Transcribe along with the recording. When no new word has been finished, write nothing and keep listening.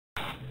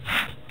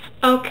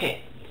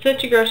Okay, so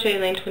it's your girl Shady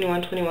Lane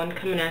 2121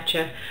 coming at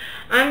you.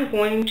 I'm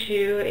going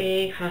to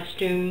a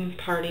costume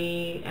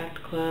party at the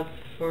club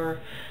for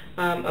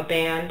a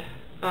band,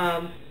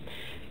 and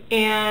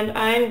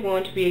I'm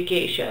going to be a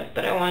geisha,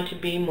 but I want to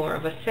be more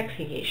of a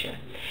sexy geisha.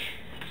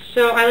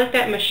 So I looked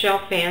at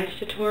Michelle Phan's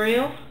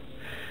tutorial,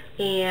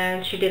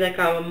 and she did like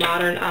a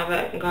modern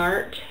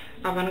avant-garde.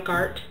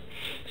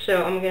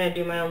 So I'm going to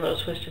do my own little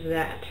twist of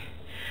that.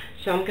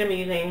 So I'm going to be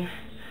using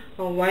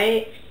a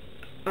white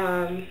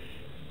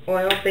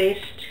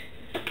oil-based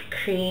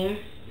cream,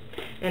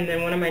 and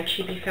then one of my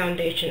cheapy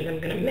foundations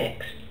I'm going to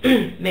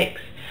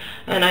mix.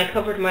 And I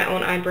covered my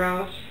own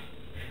eyebrows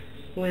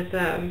with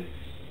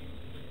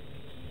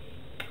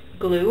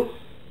glue.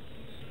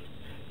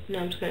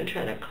 Now I'm just going to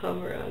try to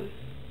cover them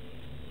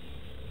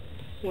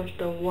with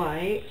the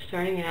white,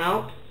 starting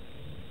out.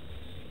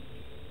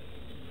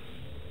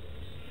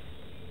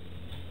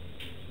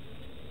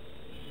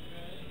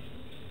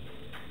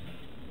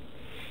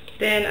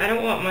 Then I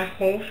don't want my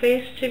whole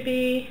face to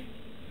be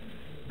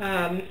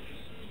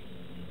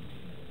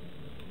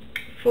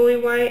fully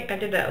white. I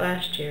did that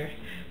last year.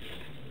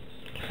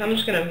 So I'm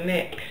just going to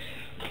mix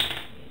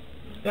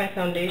my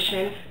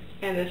foundation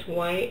and this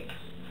white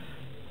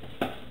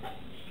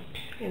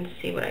and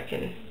see what I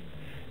can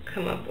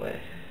come up with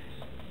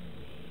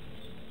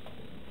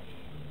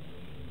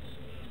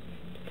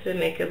to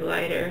make a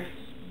lighter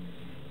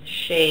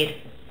shade.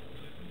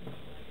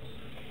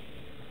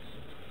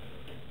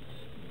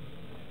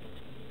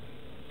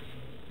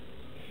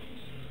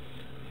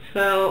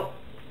 So,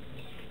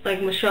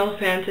 like Michelle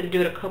Phan said, to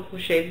do it a couple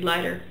shades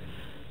lighter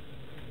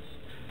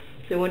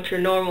than what your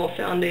normal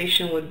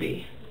foundation would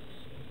be.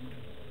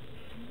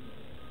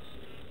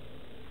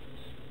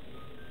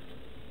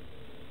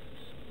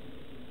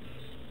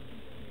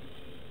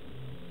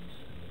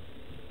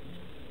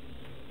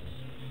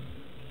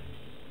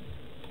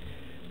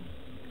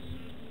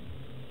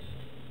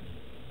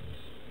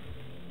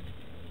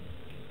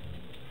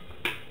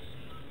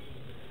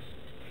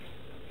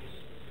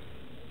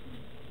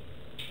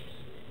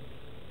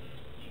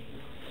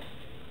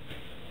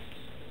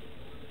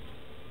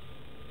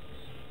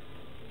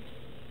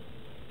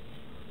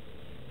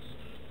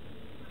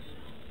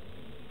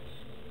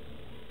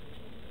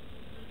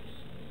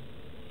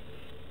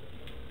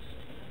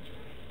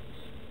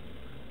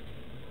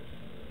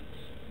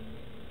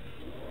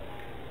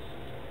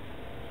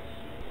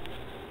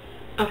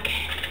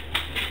 Okay,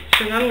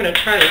 so now I'm going to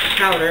try this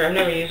powder. I've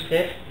never used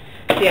it.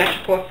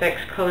 Theatrical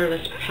Effects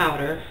Colorless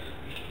Powder.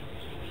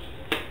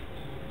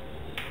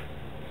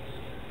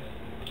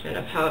 And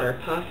a powder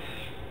puff.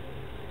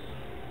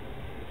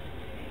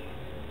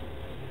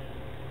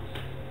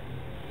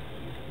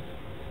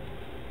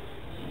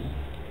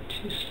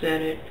 To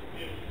set it.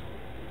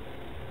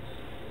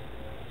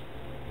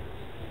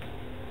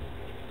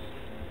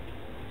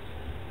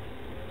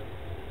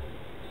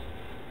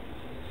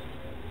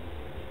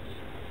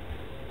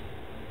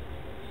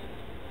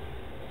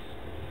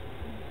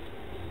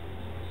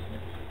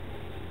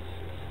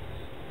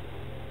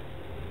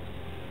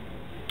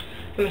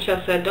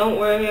 Michelle said, don't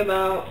worry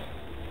about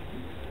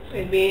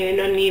it being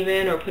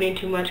uneven or putting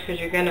too much, because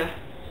you're going to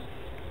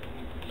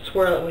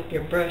swirl it with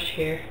your brush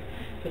here.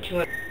 But you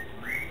want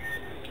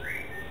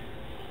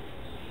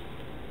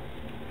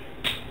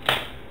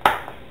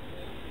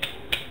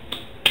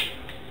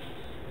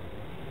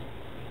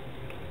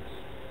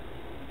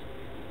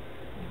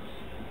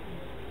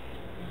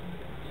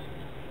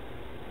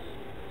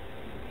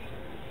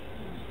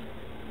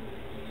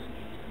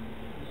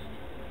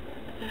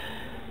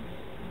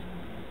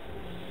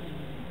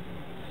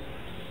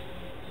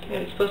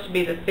and it's supposed to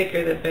be the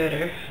thicker the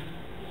better.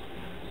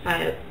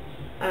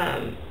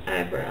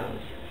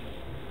 Eyebrows.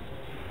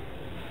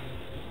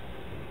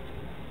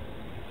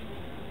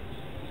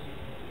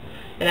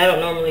 And I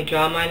don't normally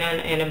draw mine on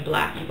and in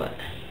black, but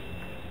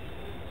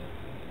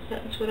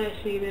that's what I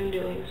see them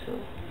doing, so.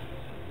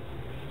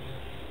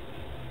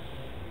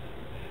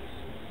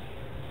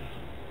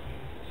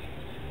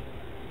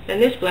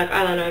 And this black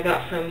eyeliner I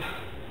got from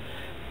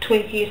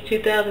Twinkies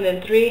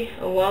 2003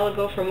 a while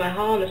ago from my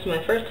haul, and this is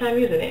my first time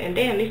using it, and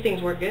damn, these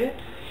things work good.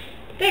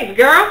 Thanks,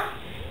 girl.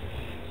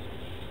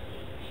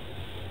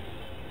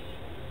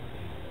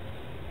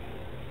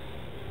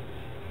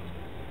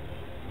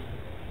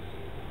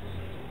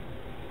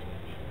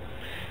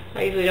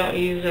 I usually don't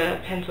use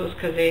pencils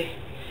because they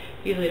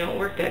usually don't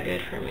work that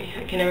good for me.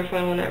 I can never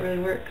find one that really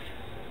works.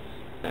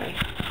 Sorry.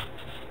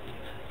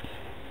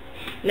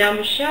 Now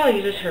Michelle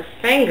uses her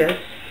fingers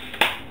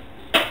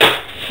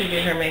to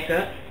do her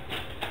makeup,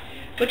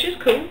 which is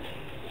cool.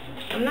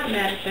 I'm not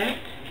mad at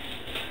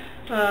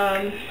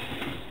that.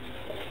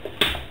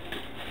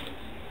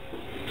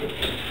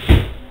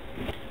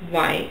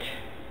 White.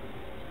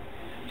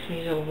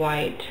 Use a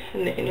white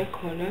in the inner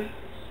corner.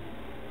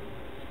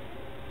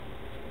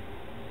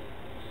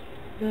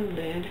 The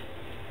lid.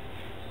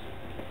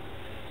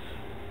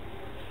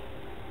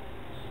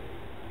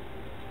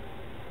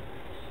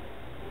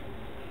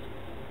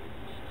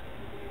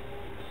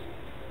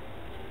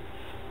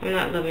 I'm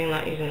not loving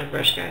not using a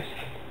brush, guys.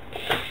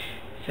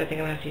 So I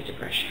think I'm going to have to use a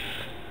brush.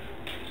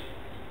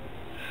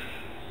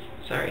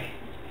 Sorry.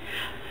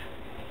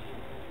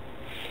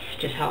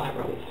 It's just how I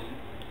roll.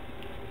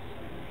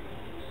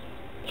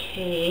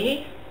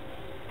 Okay.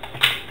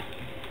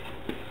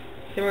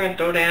 Then we're going to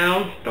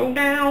throw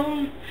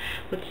down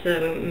with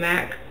the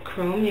M.A.C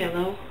chrome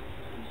yellow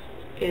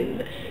in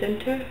the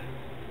center.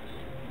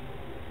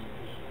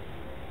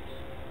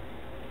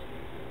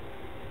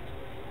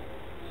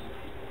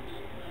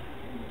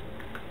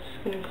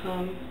 It's going to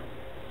come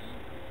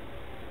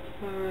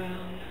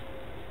around.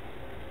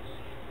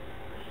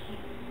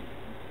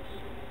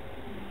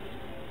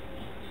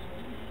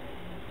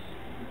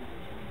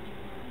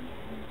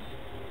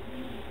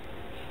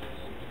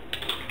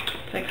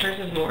 It's like hers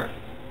is more,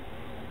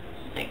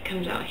 it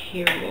comes out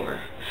here more.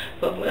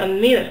 But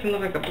on me, that's going to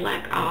look like a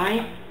black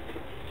eye.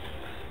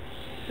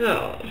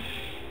 So,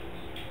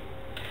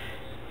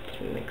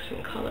 let's mix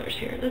some colors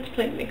here. Let's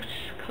play mixed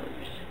colors.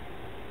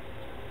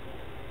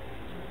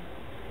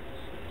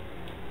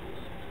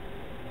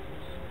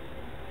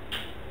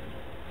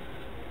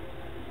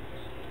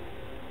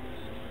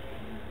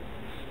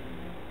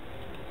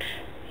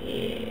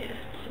 Yeah,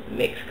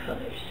 mixed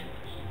colors.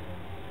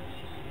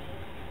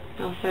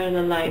 Outside of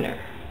the liner.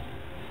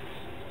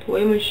 The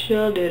way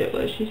Michelle did it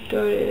was she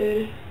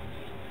started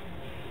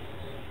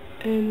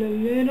in the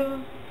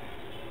middle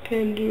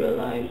and drew a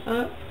line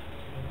up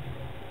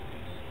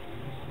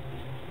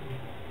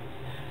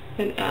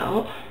and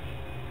out.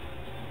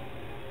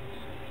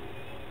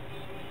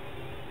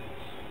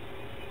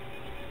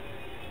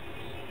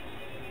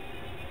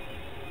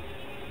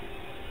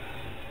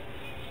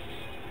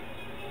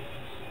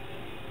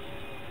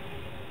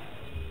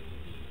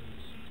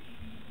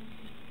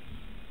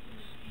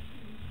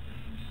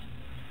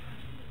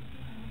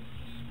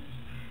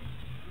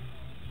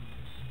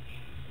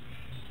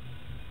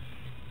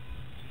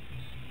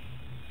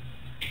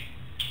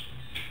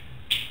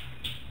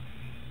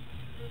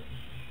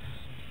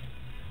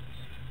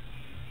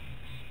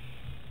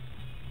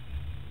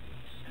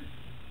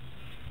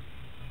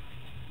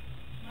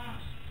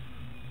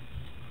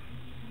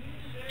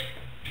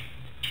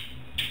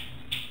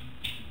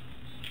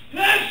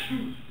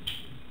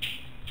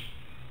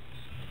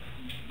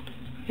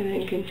 And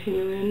then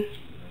continuing.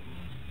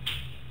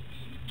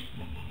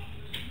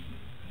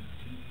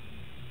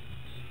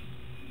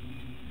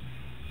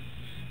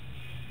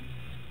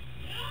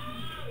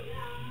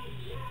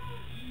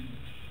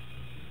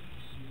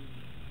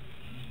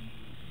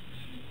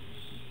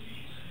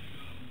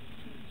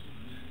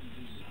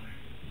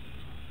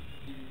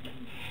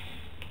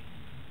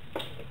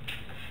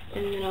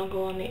 And then I'll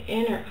go on the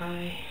inner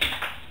eye.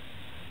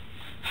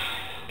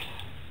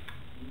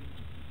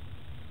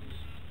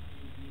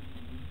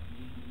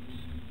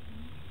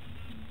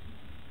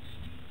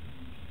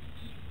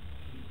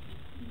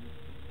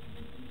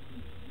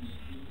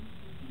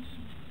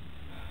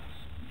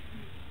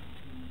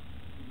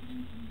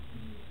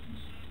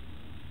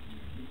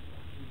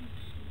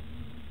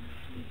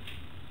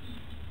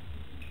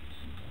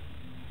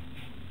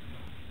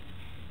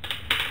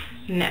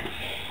 Now,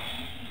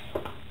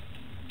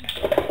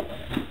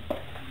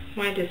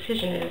 my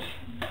decision is,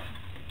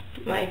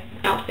 my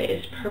outfit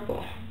is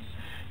purple.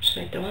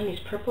 Should I throw on these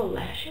purple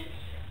lashes?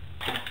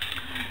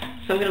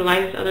 So I'm going to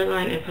line this other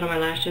line and put on my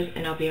lashes,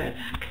 and I'll be right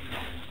back.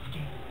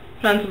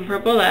 Put on some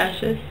purple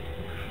lashes.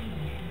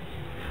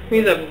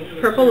 Use a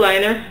purple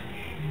liner.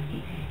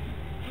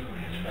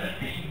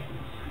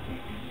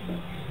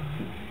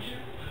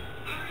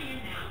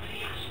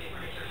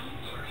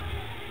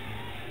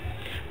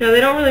 Now, they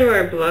don't really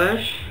wear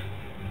blush,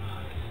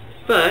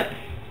 but,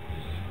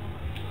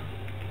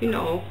 you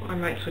know, I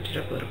might switch it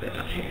up a little bit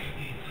out here.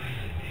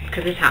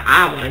 Because this is how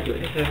I want to do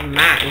it. This is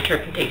my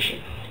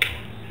interpretation.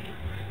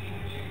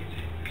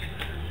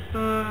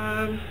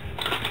 I'm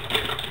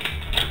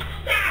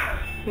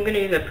going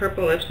to use a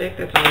purple lipstick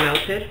that's all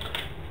melted.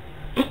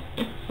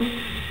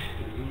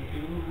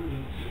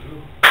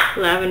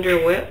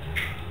 Lavender Whip.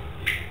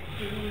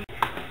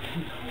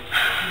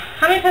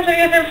 How many times have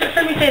you guys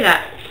heard me say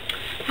that?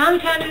 How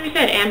many times have you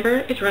said,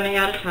 Amber, it's running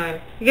out of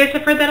time? You guys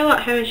have heard that a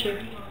lot, haven't you?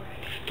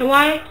 And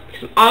why?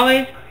 Because I'm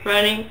always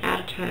running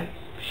out of time.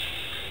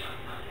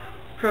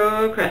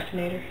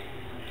 Procrastinator.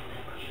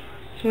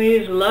 So I'm going to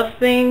use Love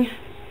Thing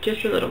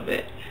just a little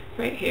bit.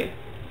 Right here.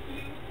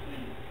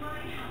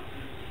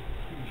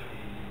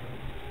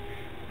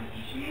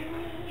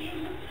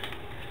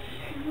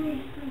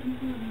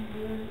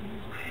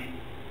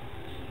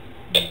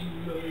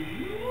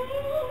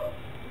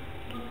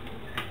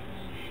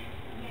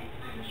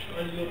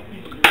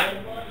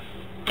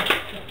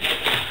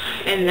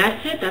 And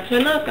that's it. That's my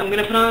look. I'm going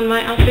to put on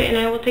my outfit and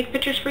I will take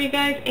pictures for you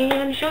guys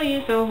and show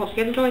you. So hope you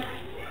guys enjoyed.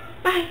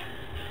 Bye.